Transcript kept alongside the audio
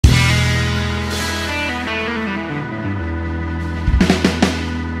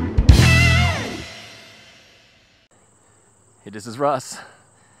Hey, this is Russ.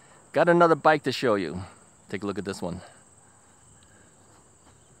 Got another bike to show you. Take a look at this one.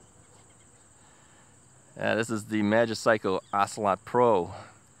 This is the Magicycle Ocelot Pro.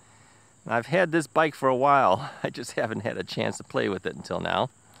 I've had this bike for a while. I just haven't had a chance to play with it until now.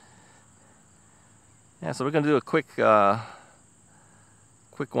 Yeah, so we're going to do a quick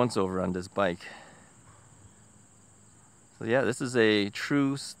once over on this bike. So yeah, this is a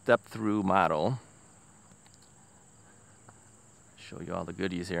true step-thru model. Show you all the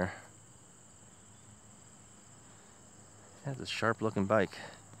goodies here. That's a sharp looking bike.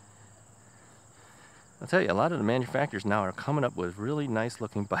 I'll tell you, a lot of the manufacturers now are coming up with really nice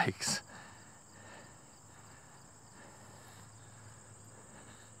looking bikes.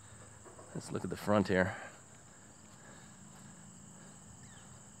 Let's look at the front here.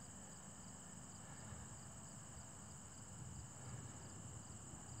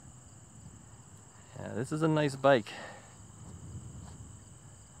 Yeah, this is a nice bike.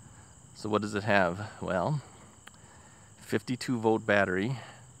 So what does it have? Well, 52 volt battery,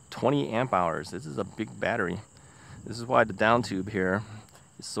 20 amp hours. This is a big battery. This is why the down tube here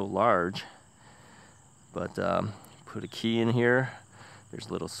is so large. But put a key in here. There's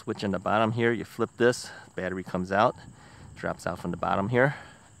a little switch on the bottom here. You flip this, battery comes out, drops out from the bottom here.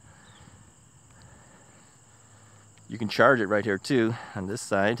 You can charge it right here too on this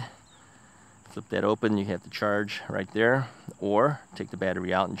side. Flip that open, you have to charge right there, or take the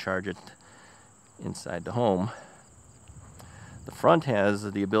battery out and charge it inside the home. The front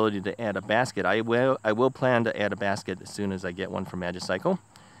has the ability to add a basket. I will plan to add a basket as soon as I get one from Magicycle.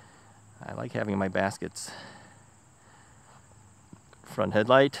 I like having my baskets. Front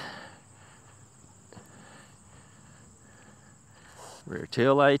headlight, rear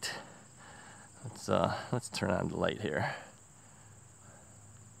tail light. Let's turn on the light here.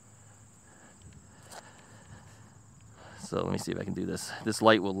 So let me see if I can do this. This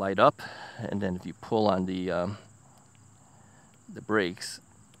light will light up, and then if you pull on the brakes,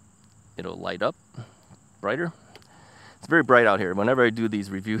 it'll light up brighter. It's very bright out here. Whenever I do these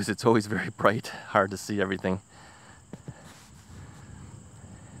reviews, it's always very bright, hard to see everything.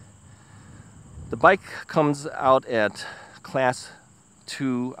 The bike comes out at Class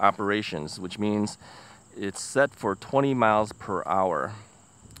 2 operations, which means it's set for 20 miles per hour.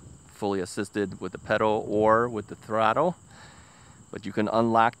 Fully assisted with the pedal or with the throttle, but you can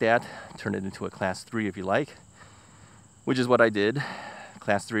unlock that, turn it into a Class 3 if you like, which is what I did.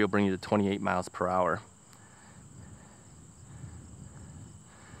 Class 3 will bring you to 28 miles per hour.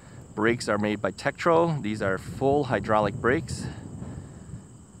 Brakes are made by Tektro. These are full hydraulic brakes.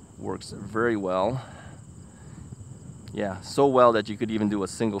 Works very well. Yeah, so well that you could even do a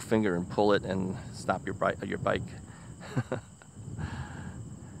single finger and pull it and stop your bike.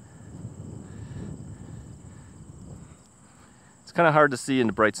 It's kind of hard to see in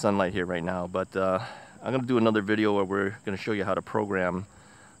the bright sunlight here right now, but I'm going to do another video where we're going to show you how to program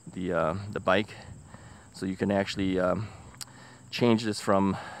the bike, so you can actually change this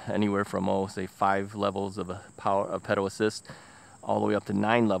from anywhere from say 5 levels of pedal assist all the way up to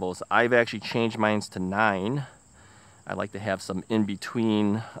 9 levels. I've actually changed mine to 9. I like to have some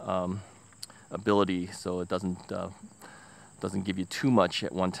in-between ability, so it doesn't give you too much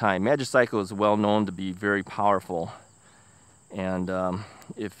at one time. Magicycle is well known to be very powerful. And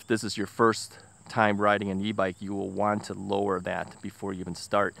if this is your first time riding an e-bike, you will want to lower that before you even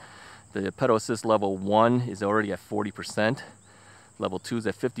start. The pedal assist level 1 is already at 40%. Level 2 is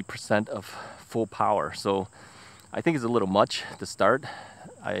at 50% of full power. So I think it's a little much to start.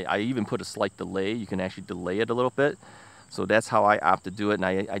 I even put a slight delay. You can actually delay it a little bit. So that's how I opt to do it. And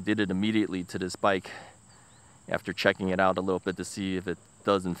I did it immediately to this bike after checking it out a little bit to see if it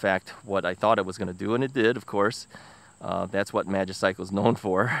does in fact what I thought it was going to do. And it did, of course. That's what Magicycle is known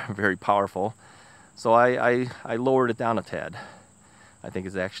for, very powerful. So I lowered it down a tad. I think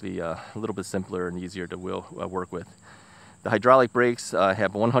it's actually a little bit simpler and easier to work with. The hydraulic brakes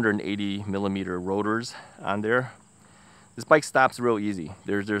have 180 millimeter rotors on there. This bike stops real easy.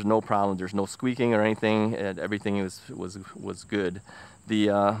 There's no problem. There's no squeaking or anything. And everything was good.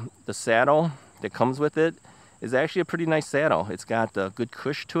 The saddle that comes with it is actually a pretty nice saddle. It's got a good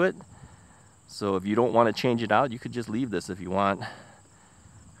cush to it. So if you don't want to change it out, you could just leave this if you want.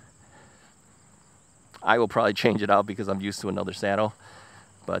 I will probably change it out because I'm used to another saddle.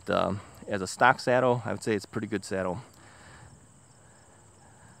 But as a stock saddle, I would say it's a pretty good saddle.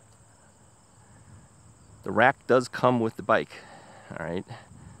 The rack does come with the bike. All right,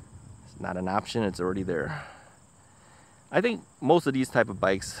 it's not an option, it's already there. I think most of these type of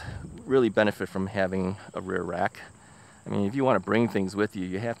bikes really benefit from having a rear rack. I mean, if you want to bring things with you,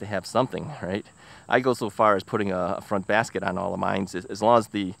 you have to have something, right? I go so far as putting a front basket on all of mine. As long as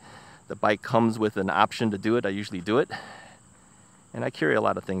the bike comes with an option to do it, I usually do it. And I carry a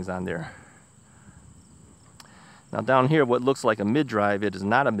lot of things on there. Now down here, what looks like a mid-drive, it is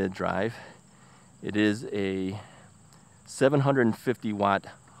not a mid-drive. It is a 750 watt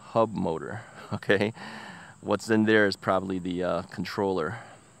hub motor, okay? What's in there is probably the controller,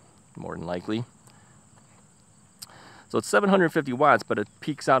 more than likely. So it's 750 watts, but it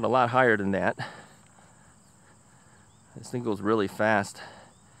peaks out a lot higher than that. This thing goes really fast.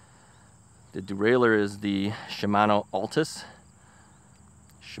 The derailleur is the Shimano Altus.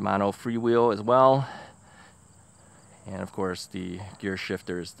 Shimano freewheel as well. And of course the gear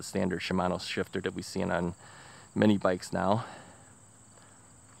shifter is the standard Shimano shifter that we see on many bikes now.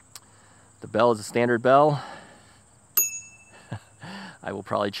 The bell is a standard bell. I will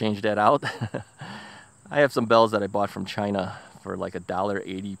probably change that out. I have some bells that I bought from China for like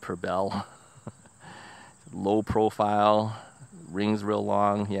 $1.80 per bell. Low profile, rings real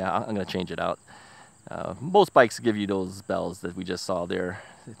long. Yeah, I'm gonna change it out. Most bikes give you those bells that we just saw there.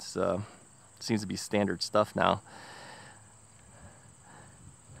 It's seems to be standard stuff now.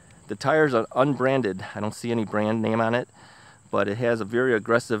 The tires are unbranded. I don't see any brand name on it, but it has a very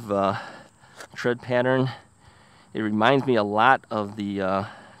aggressive tread pattern. It reminds me a lot of the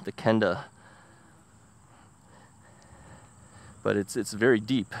Kenda, but it's very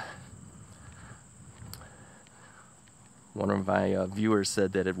deep. One of my viewers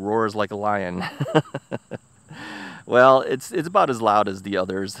said that it roars like a lion. Well, it's about as loud as the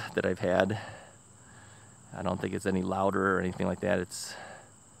others that I've had. I don't think it's any louder or anything like that. It's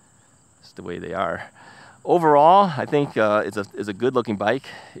just the way they are. Overall, I think it's a good looking bike.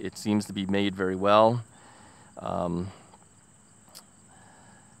 It seems to be made very well.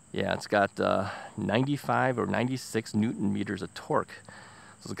 Yeah, it's got 95 or 96 Newton meters of torque.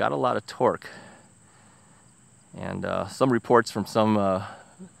 So it's got a lot of torque. And some reports from some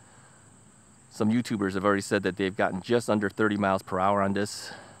YouTubers have already said that they've gotten just under 30 miles per hour on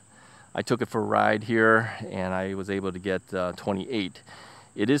this. I took it for a ride here and I was able to get 28.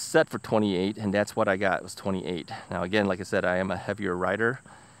 It is set for 28 and that's what I got, was 28. Now again, like I said, I am a heavier rider,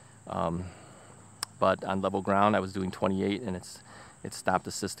 but on level ground I was doing 28 and it stopped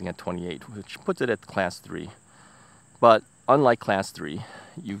assisting at 28, which puts it at class 3. But unlike class 3,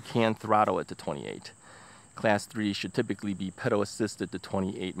 you can throttle it to 28. Class 3 should typically be pedal assisted to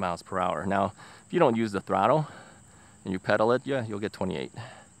 28 miles per hour. Now, if you don't use the throttle and you pedal it, yeah, you'll get 28.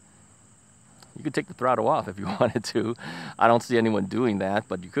 You could take the throttle off if you wanted to. I don't see anyone doing that,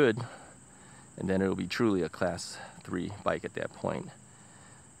 but you could. And then it'll be truly a class 3 bike at that point.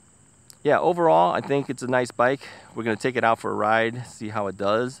 Yeah, overall, I think it's a nice bike. We're going to take it out for a ride, see how it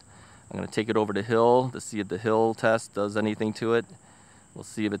does. I'm going to take it over the hill to see if the hill test does anything to it. We'll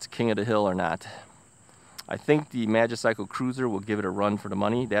see if it's king of the hill or not. I think the Magicycle Cruiser will give it a run for the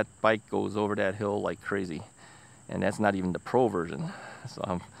money. That bike goes over that hill like crazy. And that's not even the Pro version. So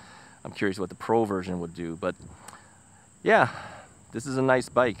I'm curious what the Pro version would do. But yeah, this is a nice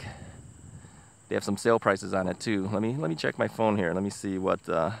bike. They have some sale prices on it too. Let me check my phone here. Let me see what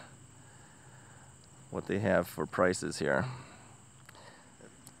they have for prices here.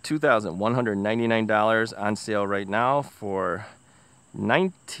 $2,199 on sale right now for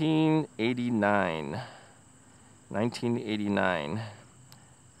 $1989. $1989.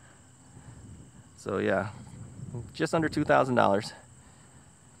 So yeah, just under $2,000,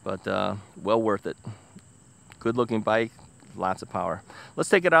 but well worth it. Good looking bike, lots of power. Let's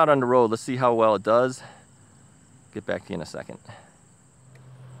take it out on the road. Let's see how well it does. Get back to you in a second.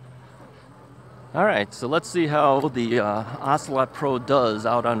 All right, so let's see how the Ocelot Pro does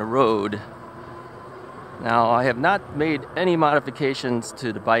out on the road. Now, I have not made any modifications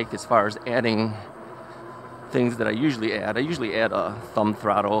to the bike as far as adding things that I usually add. I usually add a thumb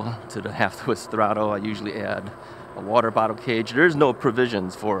throttle to the half twist throttle. I usually add a water bottle cage. There's no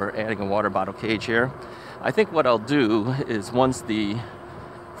provisions for adding a water bottle cage here. I think what I'll do is once the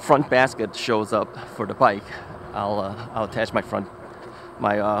front basket shows up for the bike, I'll attach my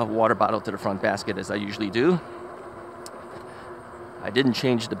water bottle to the front basket as I usually do. I didn't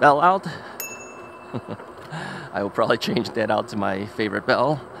change the bell out. I will probably change that out to my favorite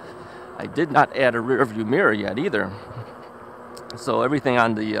bell. I did not add a rear view mirror yet either. So everything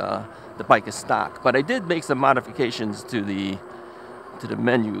on the bike is stock. But I did make some modifications to the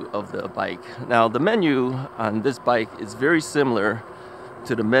menu of the bike. Now the menu on this bike is very similar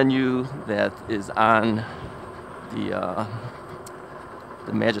to the menu that is on the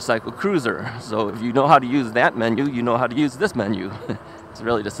Magicycle Cruiser. So if you know how to use that menu, you know how to use this menu. It's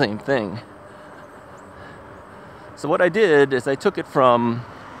really the same thing. So what I did is I took it from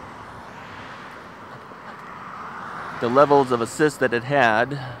the levels of assist that it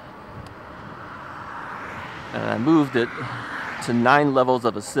had, and I moved it to 9 levels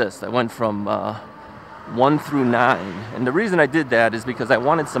of assist. I went from 1 through 9. And the reason I did that is because I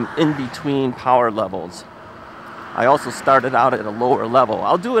wanted some in-between power levels. I also started out at a lower level.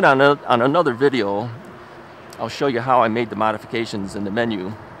 I'll do it on another video. I'll show you how I made the modifications in the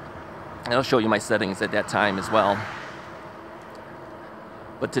menu. And I'll show you my settings at that time as well.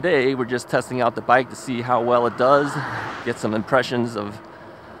 But today we're just testing out the bike to see how well it does, get some impressions of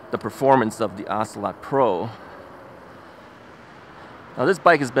the performance of the Ocelot Pro. Now this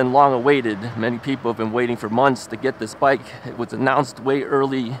bike has been long awaited. Many people have been waiting for months to get this bike. It was announced way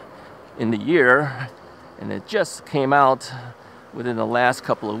early in the year, and it just came out within the last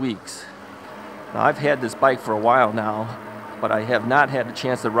couple of weeks. Now I've had this bike for a while now, but I have not had a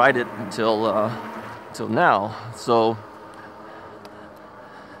chance to ride it until now. So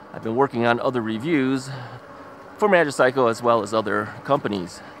I've been working on other reviews for Magicycle as well as other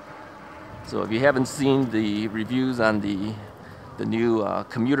companies. So if you haven't seen the reviews on the new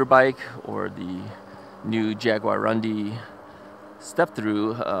commuter bike or the new Jaguar Rundy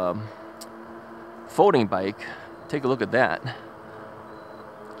step-thru folding bike, take a look at that.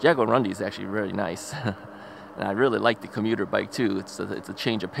 Jaguar Rundy is actually really nice. And I really like the commuter bike too. It's a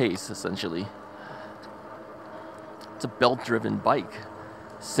change of pace essentially. It's a belt-driven bike.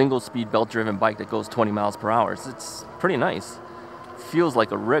 Single-speed belt-driven bike that goes 20 miles per hour. It's pretty nice. Feels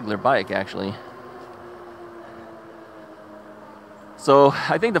like a regular bike actually. So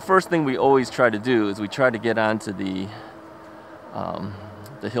I think the first thing we always try to do is we try to get onto the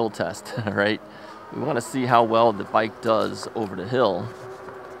hill test, right? We want to see how well the bike does over the hill.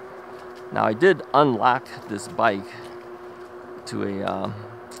 Now I did unlock this bike to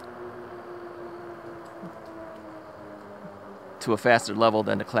a faster level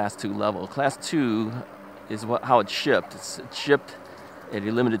than the Class 2 level. Class 2 is how it's shipped. It's shipped at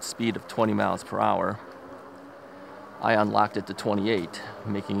a limited speed of 20 miles per hour. I unlocked it to 28,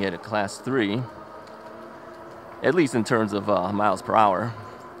 making it a Class 3, at least in terms of miles per hour.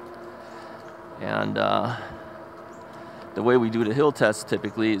 And the way we do the hill test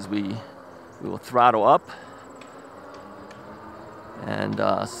typically is we will throttle up and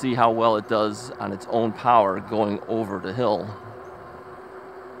see how well it does on its own power going over the hill.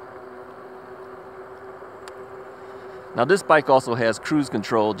 Now this bike also has cruise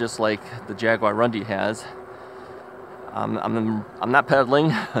control, just like the Jaguar Rundy has. I'm not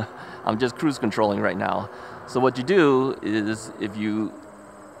pedaling, I'm just cruise controlling right now. So what you do is if you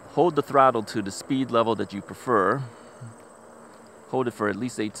hold the throttle to the speed level that you prefer, hold it for at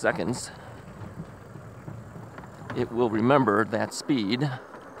least 8 seconds, it will remember that speed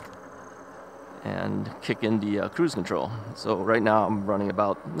and kick in the cruise control. So right now I'm running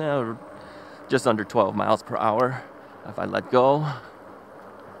about just under 12 miles per hour. If I let go,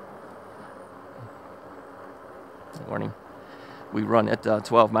 warning, we run at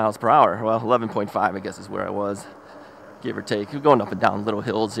 12 miles per hour. Well, 11.5 I guess is where I was, give or take. We're going up and down little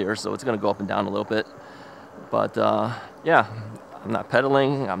hills here, so it's going to go up and down a little bit. But yeah, I'm not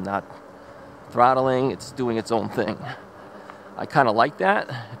pedaling, I'm not throttling, it's doing its own thing. I kind of like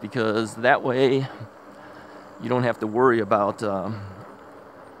that because that way you don't have to worry about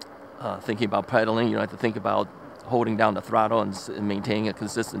thinking about pedaling. You don't have to think about holding down the throttle and maintaining a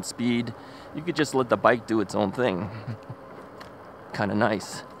consistent speed. You could just let the bike do its own thing. Kind of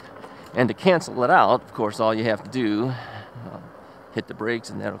nice. And to cancel it out, of course, all you have to do, hit the brakes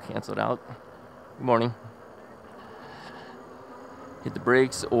and that'll cancel it out. Good morning. Hit the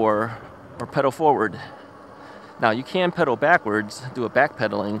brakes or pedal forward. Now you can pedal backwards, do a back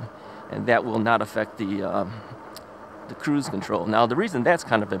pedaling, and that will not affect the cruise control. Now the reason that's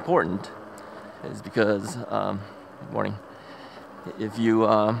kind of important is because, good morning, if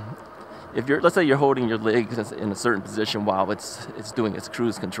you're, let's say you're holding your leg in a certain position while it's doing its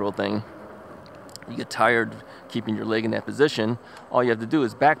cruise control thing, you get tired keeping your leg in that position, all you have to do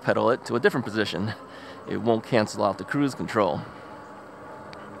is backpedal it to a different position. It won't cancel out the cruise control.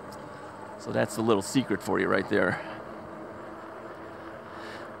 So that's a little secret for you right there.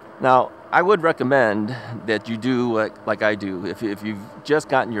 Now, I would recommend that you do like I do. If you've just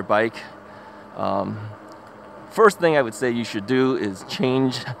gotten your bike, first thing I would say you should do is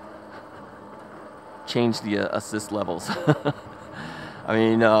change the assist levels. I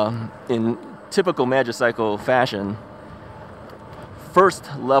mean, in typical Magicycle fashion, first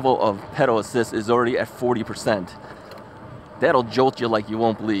level of pedal assist is already at 40%. That'll jolt you like you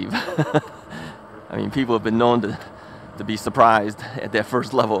won't believe. I mean, people have been known to be surprised at that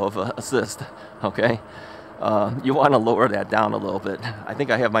first level of assist, okay? you want to lower that down a little bit. I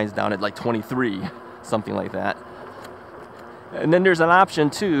think I have mine down at like 23, something like that. And then there's an option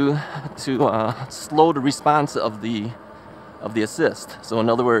too to slow the response of the assist. So in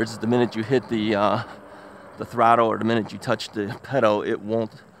other words, the minute you hit the throttle or the minute you touch the pedal, it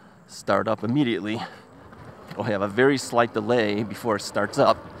won't start up immediately. It'll have a very slight delay before it starts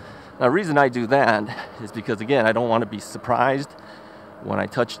up. Now, the reason I do that is because, again, I don't want to be surprised when I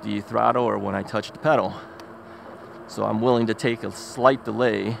touch the throttle or when I touch the pedal. So I'm willing to take a slight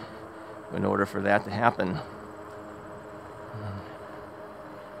delay in order for that to happen.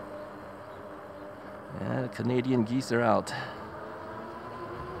 Yeah, the Canadian geese are out.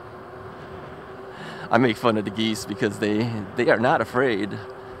 I make fun of the geese because they are not afraid.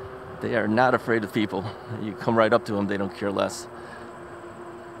 They are not afraid of people. You come right up to them, they don't care less.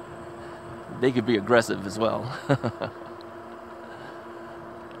 They could be aggressive as well.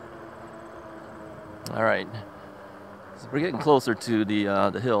 All right, so we're getting closer to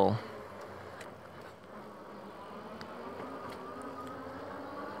the hill.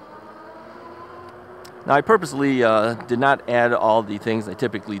 Now, I purposely did not add all the things I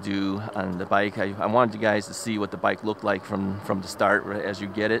typically do on the bike. I wanted you guys to see what the bike looked like from the start as you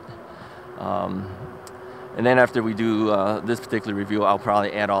get it. And then after we do this particular review, I'll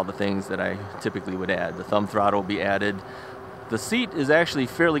probably add all the things that I typically would add. The thumb throttle will be added. The seat is actually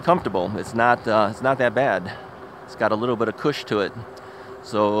fairly comfortable. It's not that bad. It's got a little bit of cush to it.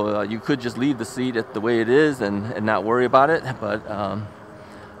 So you could just leave the seat at the way it is and not worry about it. But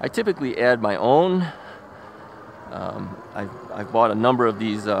I typically add my own. I've bought a number of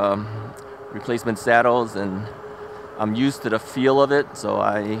these replacement saddles, and I'm used to the feel of it, so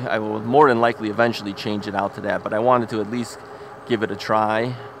I will more than likely eventually change it out to that. But I wanted to at least give it a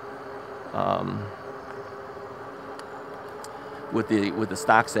try with the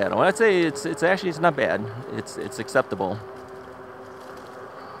stock saddle. And I'd say it's actually not bad. It's acceptable.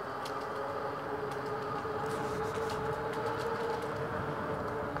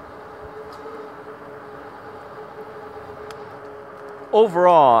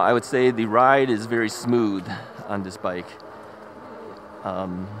 Overall, I would say the ride is very smooth on this bike.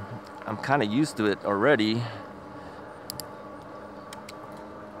 I'm kind of used to it already.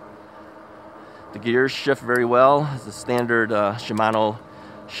 The gears shift very well. It's a standard Shimano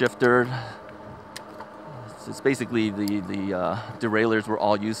shifter. It's basically the derailleurs we're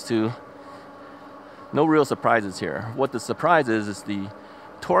all used to. No real surprises here. What the surprise is the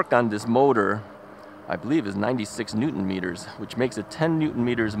torque on this motor, I believe, is 96 Newton meters, which makes it 10 Newton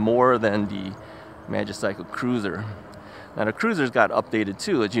meters more than the Magicycle Cruiser. Now the Cruiser's got updated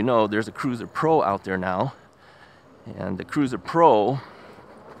too. As you know, there's a Cruiser Pro out there now, and the Cruiser Pro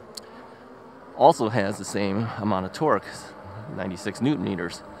also has the same amount of torque, 96 Newton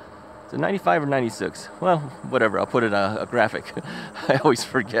meters. Is it 95 or 96? Well, whatever, I'll put it a graphic. I always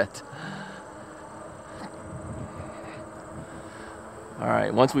forget. All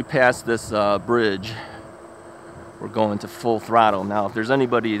right, once we pass this bridge, we're going to full throttle. Now, if there's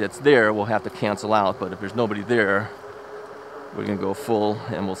anybody that's there, we'll have to cancel out, but if there's nobody there, we're gonna go full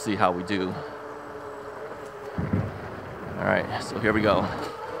and we'll see how we do. All right, so here we go.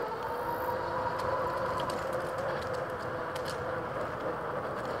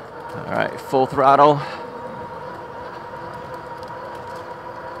 All right, full throttle.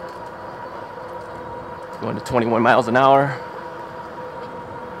 Going to 21 miles an hour.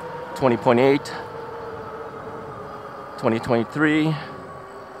 20.8, 2023,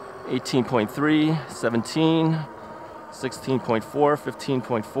 18.3, 17, 16.4,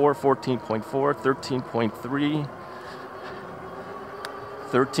 15.4, 14.4, 13.3,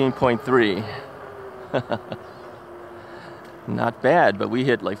 13.3. Not bad, but we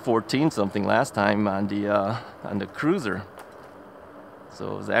hit like 14 something last time on the Cruiser.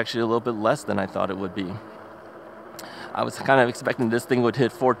 So it was actually a little bit less than I thought it would be. I was kind of expecting this thing would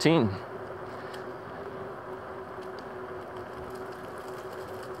hit 14.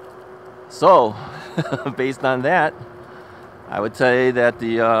 So, based on that, I would say that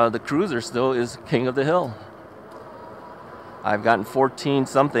the Cruiser still is king of the hill. I've gotten 14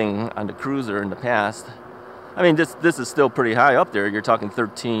 something on the Cruiser in the past. I mean, this is still pretty high up there. You're talking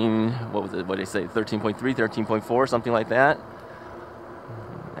 13, what was it, what did they say, 13.3, 13.4, something like that.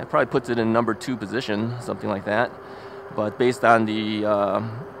 That probably puts it in number 2 position, something like that. But based on the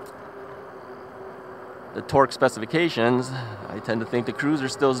torque specifications, I tend to think the Cruiser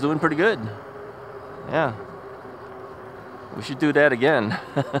still is doing pretty good. Yeah. We should do that again.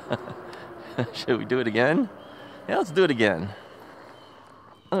 Should we do it again? Yeah, let's do it again.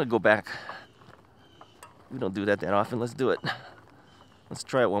 I'm gonna go back. We don't do that often. Let's do it. Let's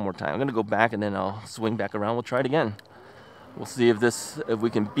try it one more time. I'm gonna go back and then I'll swing back around. We'll try it again. We'll see if we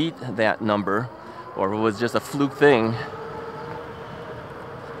can beat that number, or if it was just a fluke thing.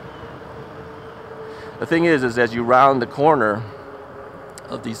 The thing is as you round the corner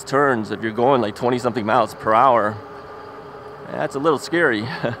of these turns, if you're going like 20-something miles per hour, that's a little scary.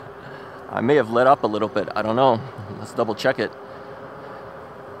 I may have let up a little bit. I don't know. Let's double check it.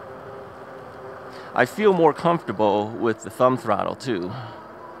 I feel more comfortable with the thumb throttle too.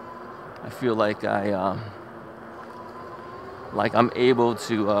 I feel like I'm able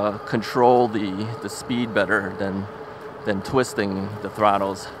to control the speed better than twisting the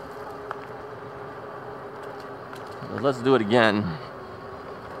throttles. But let's do it again.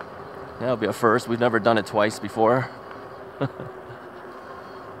 That'll be a first. We've never done it twice before.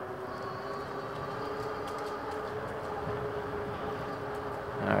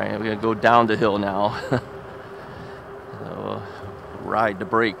 Alright, we're going to go down the hill now. So, ride the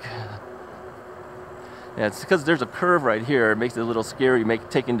brake. Yeah, it's because there's a curve right here. It makes it a little scary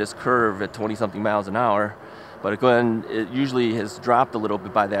taking this curve at 20-something miles an hour. But again, it usually has dropped a little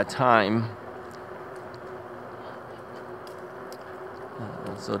bit by that time.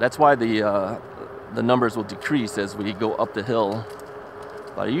 So that's why the numbers will decrease as we go up the hill.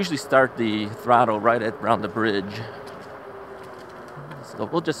 But I usually start the throttle right around the bridge. So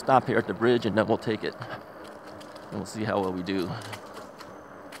we'll just stop here at the bridge and then we'll take it. And we'll see how well we do.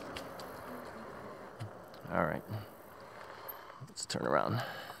 All right. Let's turn around.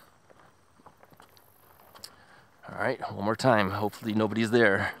 All right, one more time. Hopefully nobody's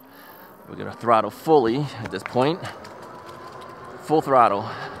there. We're gonna throttle fully at this point. Full throttle.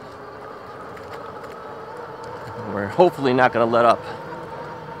 We're hopefully not gonna let up.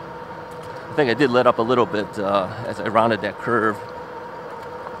 I think I did let up a little bit as I rounded that curve.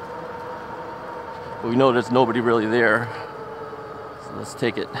 But we know there's nobody really there. So let's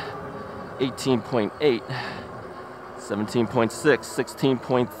take it. 18.8, 17.6,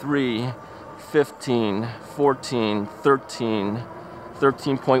 16.3, 15, 14, 13,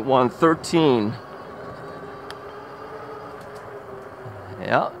 13.1, 13.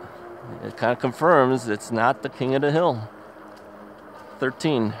 Yeah, it kind of confirms it's not the king of the hill.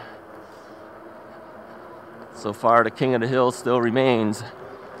 13. So far, the king of the hill still remains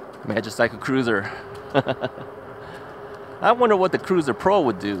Magicycle Cruiser. I wonder what the Cruiser Pro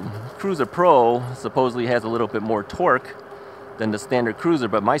would do. Cruiser Pro supposedly has a little bit more torque than the standard Cruiser,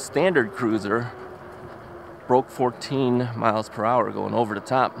 but my standard Cruiser broke 14 miles per hour going over the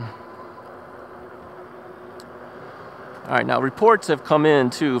top. All right, now reports have come in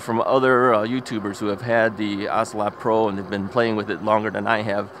too from other YouTubers who have had the Ocelot Pro and they've been playing with it longer than I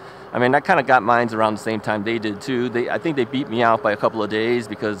have. I mean, I kind of got mine around the same time they did too. I think they beat me out by a couple of days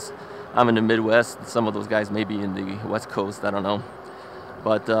because I'm in the Midwest. Some of those guys may be in the West Coast, I don't know.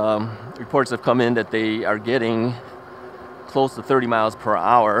 But reports have come in that they are getting close to 30 miles per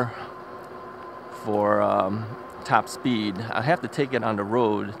hour for top speed. I have to take it on the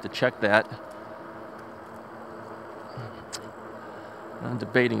road to check that. I'm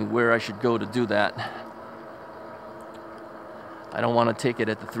debating where I should go to do that. I don't want to take it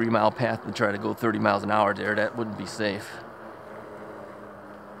at the 3-mile path and try to go 30 miles an hour there. That wouldn't be safe.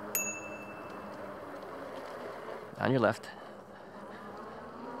 On your left.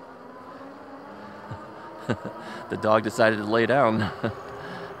 The dog decided to lay down.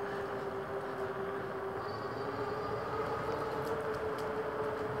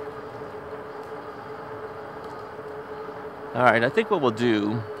 All right, I think what we'll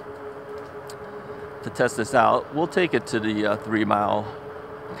do to test this out, we'll take it to the 3-mile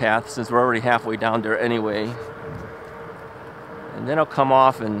path since we're already halfway down there anyway. And then I'll come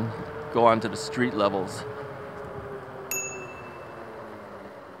off and go on to the street levels.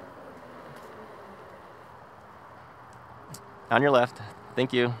 On your left.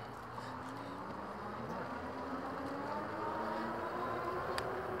 Thank you.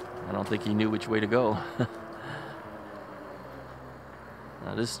 I don't think he knew which way to go.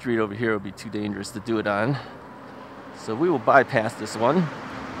 Now this street over here would be too dangerous to do it on. So we will bypass this one.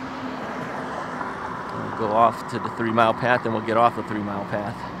 We'll go off to the 3-mile path and we'll get off the 3-mile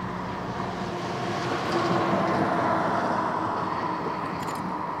path.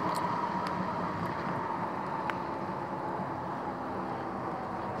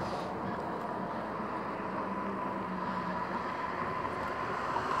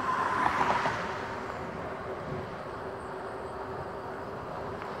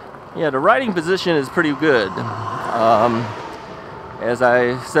 Yeah, the riding position is pretty good. As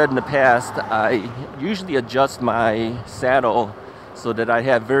I said in the past, I usually adjust my saddle so that I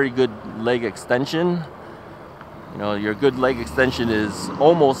have very good leg extension. You know, your good leg extension is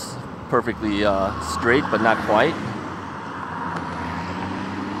almost perfectly straight, but not quite.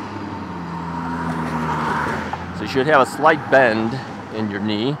 So you should have a slight bend in your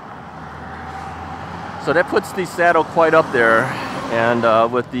knee. So that puts the saddle quite up there,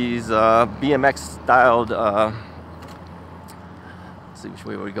 and with these BMX styled, let's see which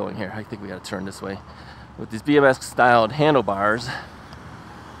way we're going here. I think we got to turn this way. With these BMX styled handlebars,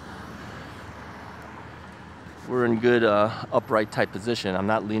 we're in good upright type position. I'm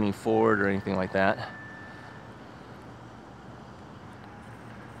not leaning forward or anything like that.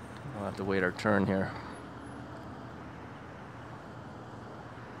 We'll have to wait our turn here.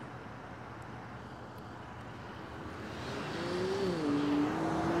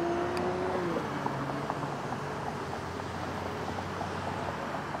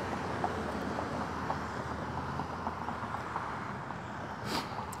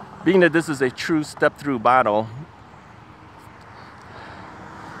 Being that this is a true step-through model,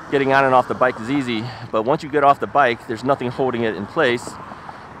 getting on and off the bike is easy, but once you get off the bike, there's nothing holding it in place.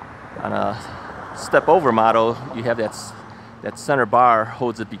 On a step-over model, you have that center bar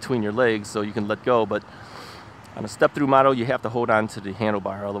holds it between your legs so you can let go, but on a step-through model, you have to hold on to the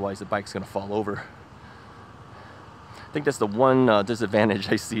handlebar, otherwise the bike's going to fall over. I think that's the one disadvantage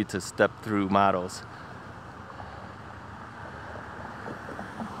I see to step-through models.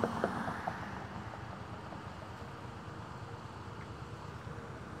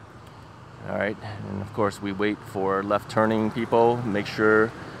 Alright, and of course we wait for left turning people, make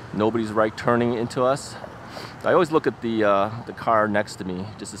sure nobody's right turning into us. I always look at the car next to me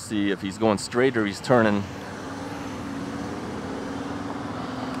just to see if he's going straight or he's turning.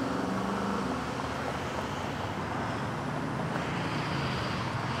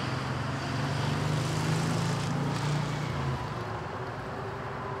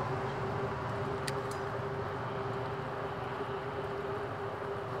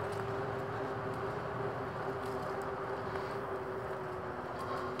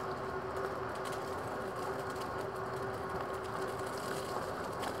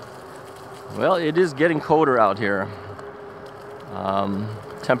 Well, it is getting colder out here.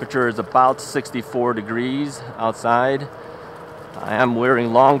 Temperature is about 64 degrees outside. I am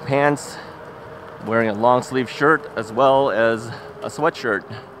wearing long pants, wearing a long sleeve shirt as well as a sweatshirt.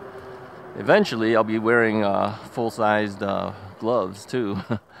 Eventually I'll be wearing full-sized gloves too.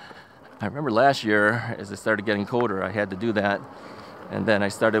 I remember last year as it started getting colder I had to do that, and then I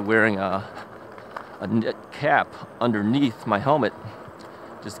started wearing a knit cap underneath my helmet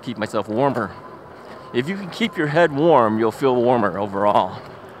just to keep myself warmer. If you can keep your head warm, you'll feel warmer overall.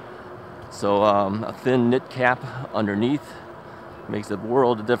 So a thin knit cap underneath makes a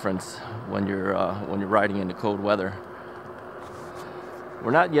world of difference when you're riding into cold weather. We're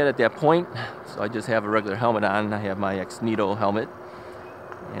not yet at that point, so I just have a regular helmet on. I have my X-Nito helmet,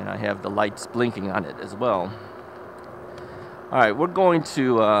 and I have the lights blinking on it as well. All right, we're going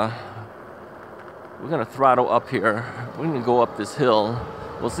to throttle up here. We're going to go up this hill.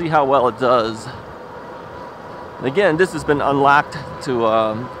 We'll see how well it does. And again, this has been unlocked to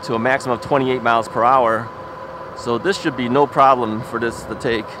a maximum of 28 miles per hour. So this should be no problem for this to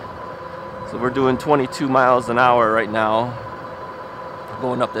take. So we're doing 22 miles an hour right now,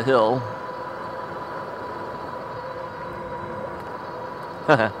 going up the hill.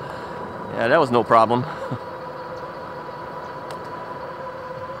 Yeah, that was no problem.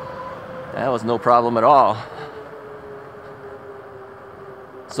 That was no problem at all.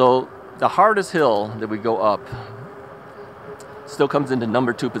 So the hardest hill that we go up still comes into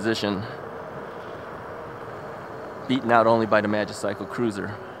number 2 position, beaten out only by the Magicycle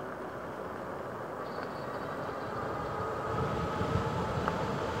Cruiser.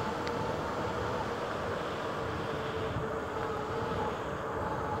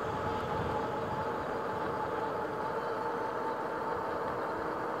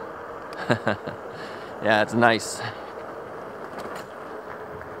 Yeah, it's nice.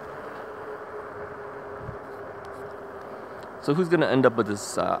 So who's going to end up with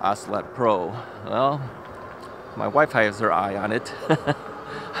this Ocelot Pro? Well, my wife has her eye on it.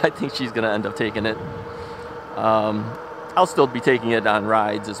 I think she's going to end up taking it. I'll still be taking it on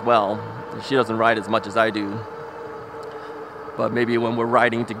rides as well. She doesn't ride as much as I do. But maybe when we're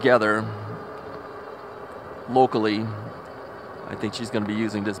riding together locally, I think she's going to be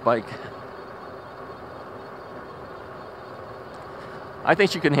using this bike. I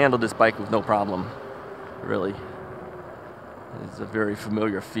think she can handle this bike with no problem, really. There's a very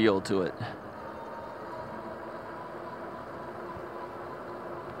familiar feel to it.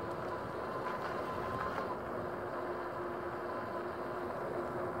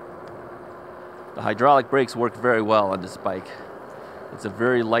 The The hydraulic brakes work very well on this bike. It's a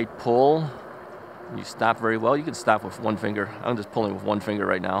very light pull. You stop very well. You can stop with one finger. I'm just pulling with one finger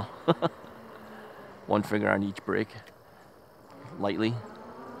right now. One finger on each brake, lightly.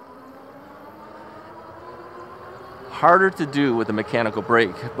 Harder to do with a mechanical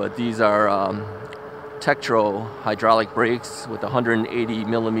brake, but these are step-thru hydraulic brakes with 180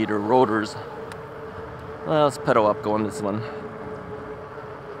 millimeter rotors. Well, let's pedal up going this one.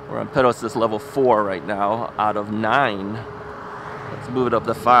 We're on pedal assist level 4 right now out of 9. Let's move it up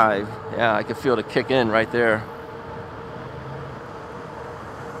to 5. Yeah, I can feel the kick in right there.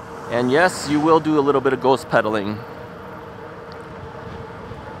 And yes, you will do a little bit of ghost pedaling.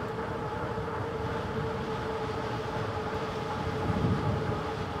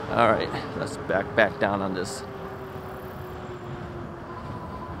 All right, let's back down on this.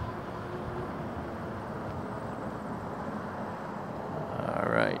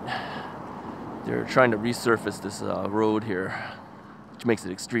 All right, they're trying to resurface this road here, which makes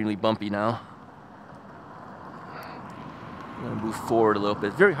it extremely bumpy now. I'm gonna move forward a little bit.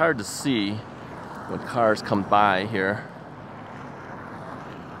 It's very hard to see when cars come by here.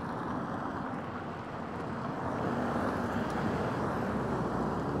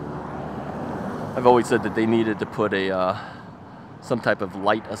 I've always said that they needed to put a some type of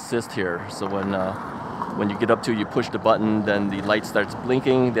light assist here, so when you get up to, you push the button, then the light starts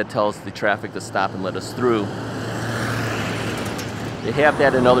blinking. That tells the traffic to stop and let us through. They have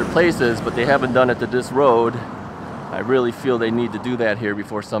that in other places, but they haven't done it to this road. I really feel they need to do that here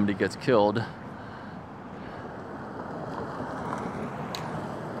before somebody gets killed.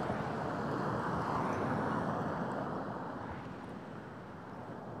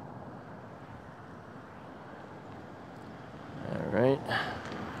 Alright.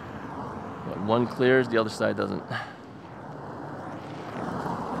 One clears, the other side doesn't.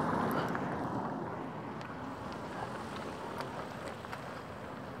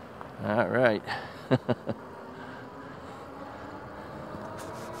 Alright.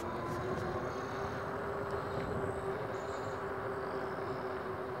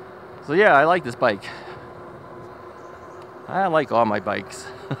 So yeah, I like this bike. I like all my bikes.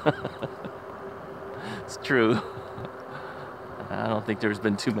 It's true. I don't think there's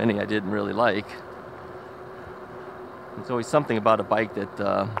been too many I didn't really like. There's always something about a bike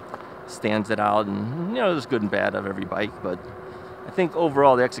that stands it out, and you know, there's good and bad of every bike, but I think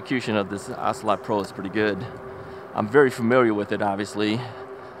overall the execution of this Ocelot Pro is pretty good. I'm very familiar with it, obviously.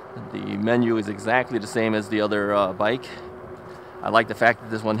 The menu is exactly the same as the other bike. I like the fact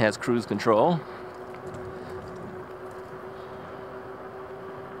that this one has cruise control.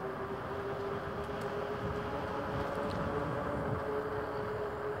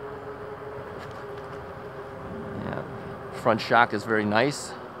 Yeah, front shock is very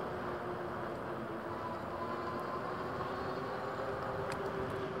nice.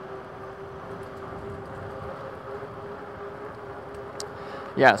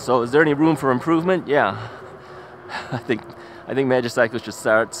 Yeah, so is there any room for improvement? Yeah. I think Magicycle should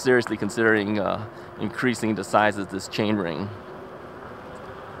start seriously considering increasing the size of this chainring.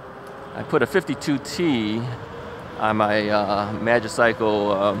 I put a 52T on my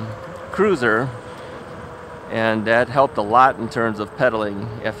Magicycle Cruiser, and that helped a lot in terms of pedaling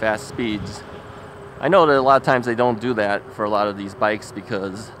at fast speeds. I know that a lot of times they don't do that for a lot of these bikes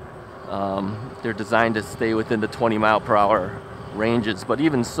because they're designed to stay within the 20 mph ranges, but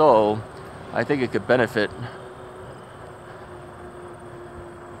even so, I think it could benefit.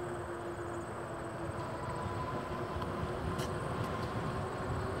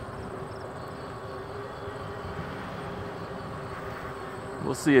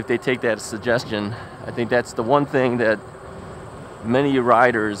 We'll see if they take that as a suggestion. I think that's the one thing that many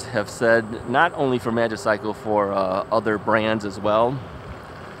riders have said, not only for Magicycle, for other brands as well,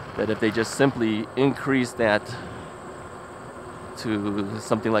 that if they just simply increase that to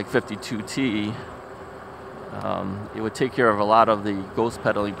something like 52T, it would take care of a lot of the ghost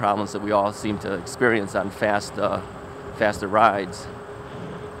pedaling problems that we all seem to experience on faster rides.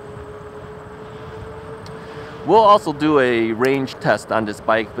 We'll also do a range test on this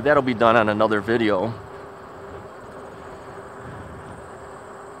bike, but that'll be done on another video.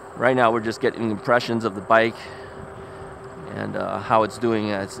 Right now we're just getting impressions of the bike and how it's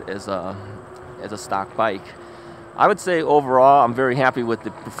doing as a stock bike. I would say overall I'm very happy with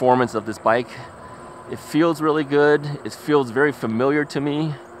the performance of this bike. It feels really good. It feels very familiar to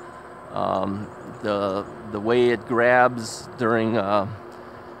me. The way it grabs during the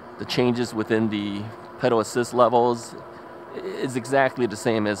changes within the pedal assist levels is exactly the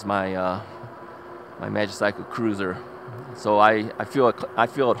same as my my Magicycle Cruiser. So I feel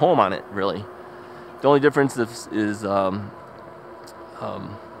at home on it, really. The only difference is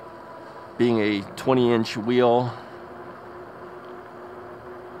being a 20-inch wheel.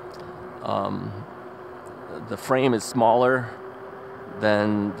 The frame is smaller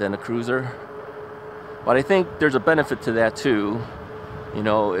than a cruiser, but I think there's a benefit to that too. You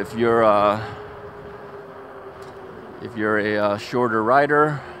know, if you're a shorter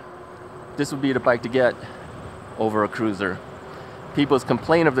rider, this would be the bike to get over a cruiser. People's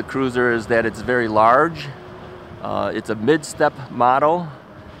complaint of the cruiser is that it's very large. It's a mid-step model,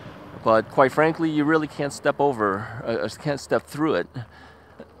 but quite frankly, you really can't step through it.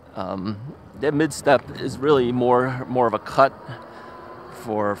 That mid-step is really more of a cut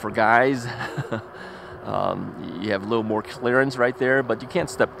for guys. You have a little more clearance right there, but you can't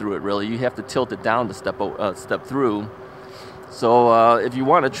step through it really. You have to tilt it down to step through. So if you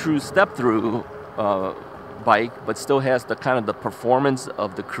want a true step-through bike, but still has the kind of the performance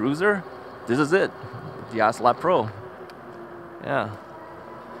of the cruiser, this is it, the Ocelot Pro. Yeah.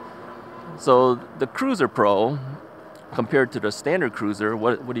 So the Cruiser Pro, compared to the standard cruiser,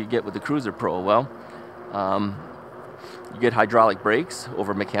 what do you get with the Cruiser Pro? Well, you get hydraulic brakes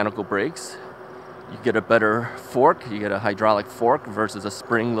over mechanical brakes. You get a better fork. You get a hydraulic fork versus a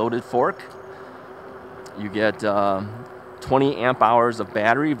spring-loaded fork. You get 20 amp hours of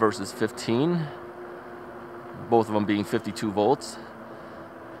battery versus 15. Both of them being 52 volts.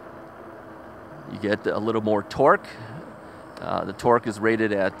 You get a little more torque. The torque is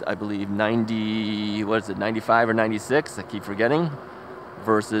rated at, I believe, 95 or 96, I keep forgetting,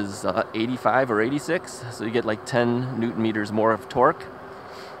 versus 85 or 86. So you get like 10 Newton meters more of torque.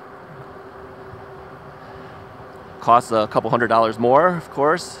 Costs a couple $100 more, of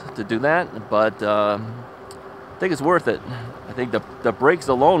course, to do that, but I think it's worth it. I think the brakes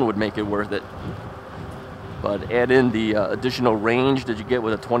alone would make it worth it. But add in the additional range that you get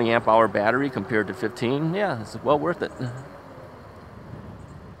with a 20 amp hour battery compared to 15, yeah, it's well worth it.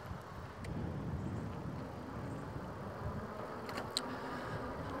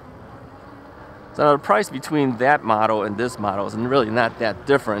 So now the price between that model and this model is really not that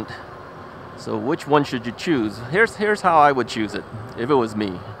different. So which one should you choose? Here's how I would choose it if it was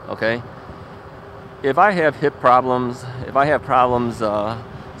me, okay? If I have hip problems, if I have problems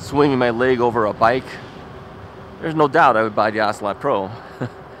swinging my leg over a bike, there's no doubt I would buy the Ocelot Pro.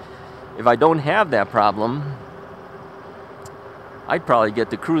 If I don't have that problem, I'd probably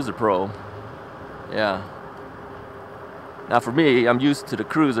get the Cruiser Pro. Yeah. Now for me, I'm used to the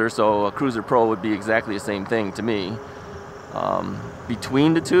Cruiser, so a Cruiser Pro would be exactly the same thing to me.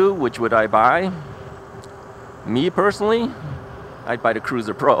 Between the two, which would I buy? Me personally, I'd buy the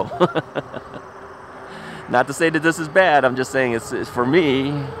Cruiser Pro. Not to say that this is bad, I'm just saying it's for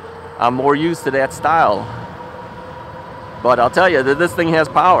me, I'm more used to that style. But I'll tell you that this thing has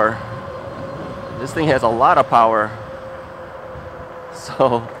power. This thing has a lot of power.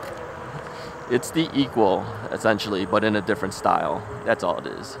 So it's the equal, essentially, but in a different style. That's all it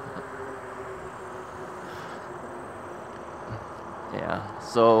is. Yeah,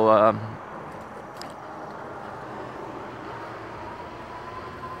 so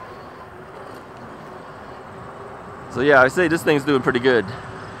yeah, I say this thing's doing pretty good.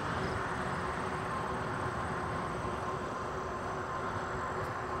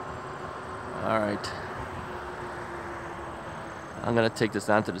 All right. I'm gonna take this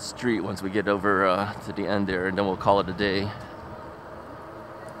onto the street once we get over to the end there, and then we'll call it a day.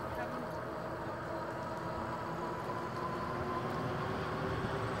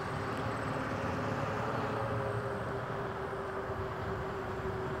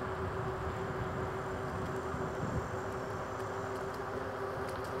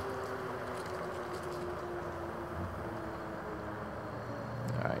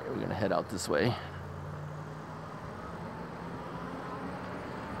 All right, we're gonna head out this way.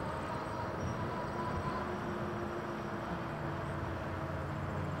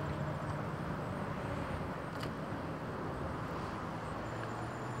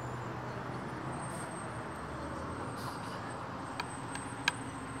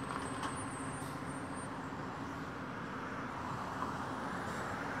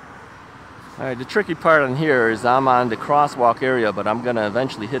 All right, the tricky part on here is I'm on the crosswalk area, but I'm gonna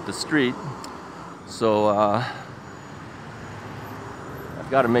eventually hit the street. So I've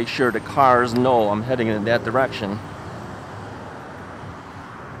got to make sure the cars know I'm heading in that direction.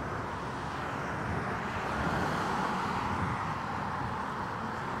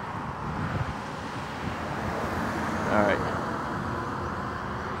 All right.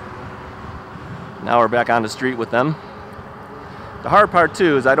 Now we're back on the street with them. The hard part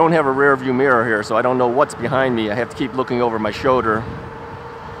too is I don't have a rear view mirror here, so I don't know what's behind me. I have to keep looking over my shoulder.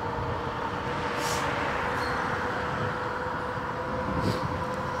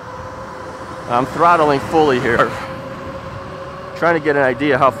 I'm throttling fully here, trying to get an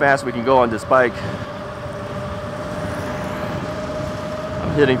idea how fast we can go on this bike.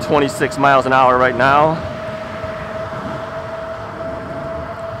 I'm hitting 26 miles an hour right now.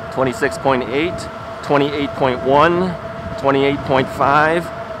 26.8, 28.1,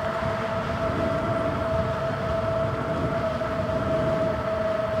 28.5.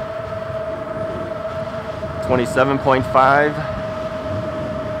 27.5.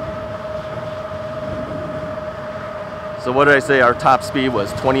 So what did I say? Our top speed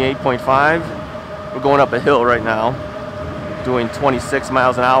was 28.5. We're going up a hill right now, doing 26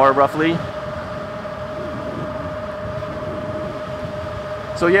 miles an hour roughly.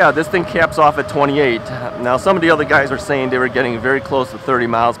 So yeah, this thing caps off at 28. Now some of the other guys are saying they were getting very close to 30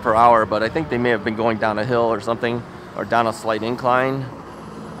 miles per hour, but I think they may have been going down a hill or something, or down a slight incline.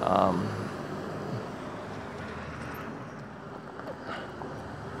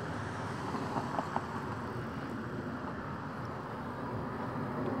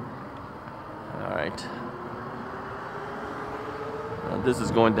 This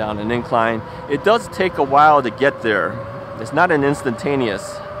is going down an incline. It does take a while to get there. It's not an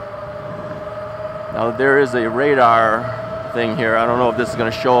instantaneous. Now there is a radar thing here. I don't know if this is going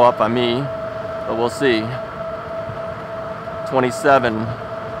to show up on me, but we'll see. 27.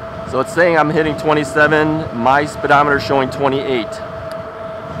 So it's saying I'm hitting 27. My speedometer is showing 28.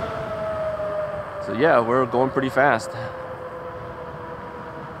 So yeah, we're going pretty fast.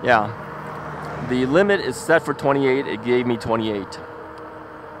 Yeah. The limit is set for 28. It gave me 28.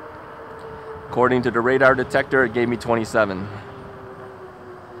 According to the radar detector, it gave me 27.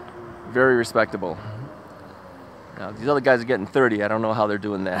 Very respectable. Now, these other guys are getting 30. I don't know how they're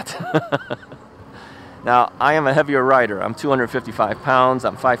doing that. Now, I am a heavier rider. I'm 255 pounds.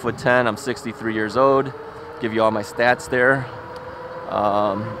 I'm 5'10". I'm 63 years old. Give you all my stats there.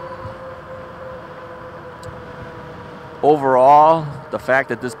 Overall, the fact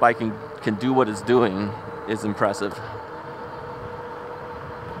that this bike can do what it's doing is impressive.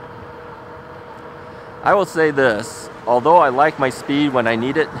 I will say this, although I like my speed when I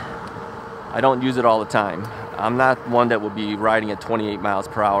need it, I don't use it all the time. I'm not one that will be riding at 28 miles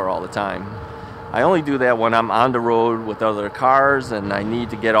per hour all the time. I only do that when I'm on the road with other cars and I need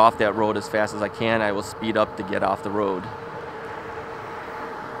to get off that road as fast as I can. I will speed up to get off the road.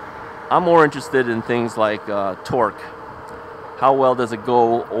 I'm more interested in things like torque. How well does it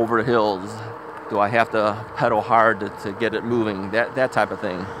go over hills? Do I have to pedal hard to get it moving? That type of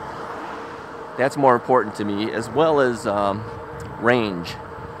thing. That's more important to me, as well as range.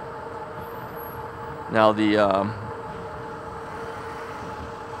 Now the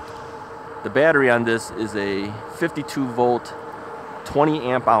battery on this is a 52 volt 20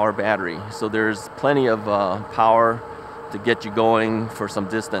 amp hour battery, so there's plenty of power to get you going for some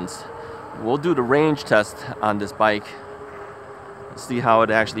distance. We'll do the range test on this bike, see how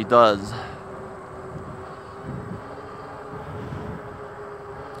it actually does.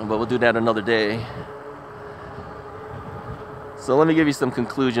 But we'll do that another day. So let me give you some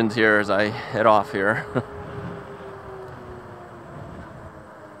conclusions here as I head off here.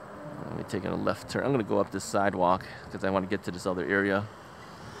 Let me take a left turn. I'm going to go up this sidewalk because I want to get to this other area.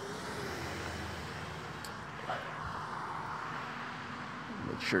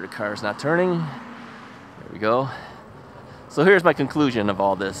 Make sure the car's not turning. There we go. So here's my conclusion of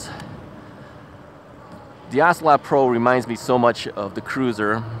all this. The Ocelot Pro reminds me so much of the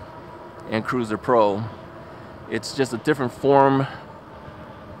Cruiser and Cruiser Pro. It's just a different form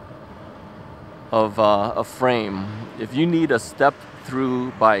of a frame. If you need a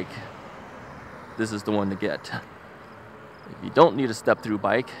step-through bike, this is the one to get. If you don't need a step-through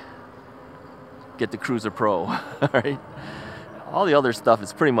bike, get the Cruiser Pro. All right? All the other stuff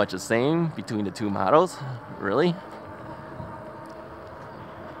is pretty much the same between the two models, really.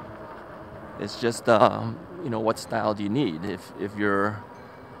 It's just, you know, what style do you need? If you're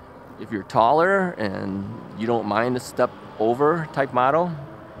taller and you don't mind a step over type model,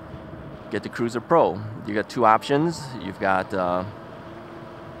 get the Cruiser Pro. You got two options. You've got a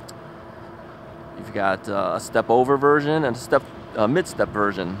step over version and a mid-step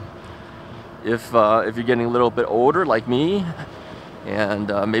version. If you're getting a little bit older like me,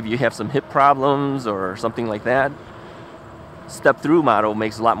 and maybe you have some hip problems or something like that, step-through model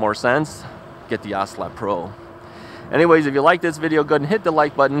makes a lot more sense. Get the Ocelot Pro. Anyways, if you like this video, go ahead and hit the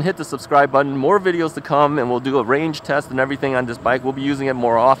like button, hit the subscribe button. More videos to come, and we'll do a range test and everything on this bike. We'll be using it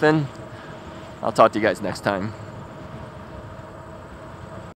more often. I'll talk to you guys next time.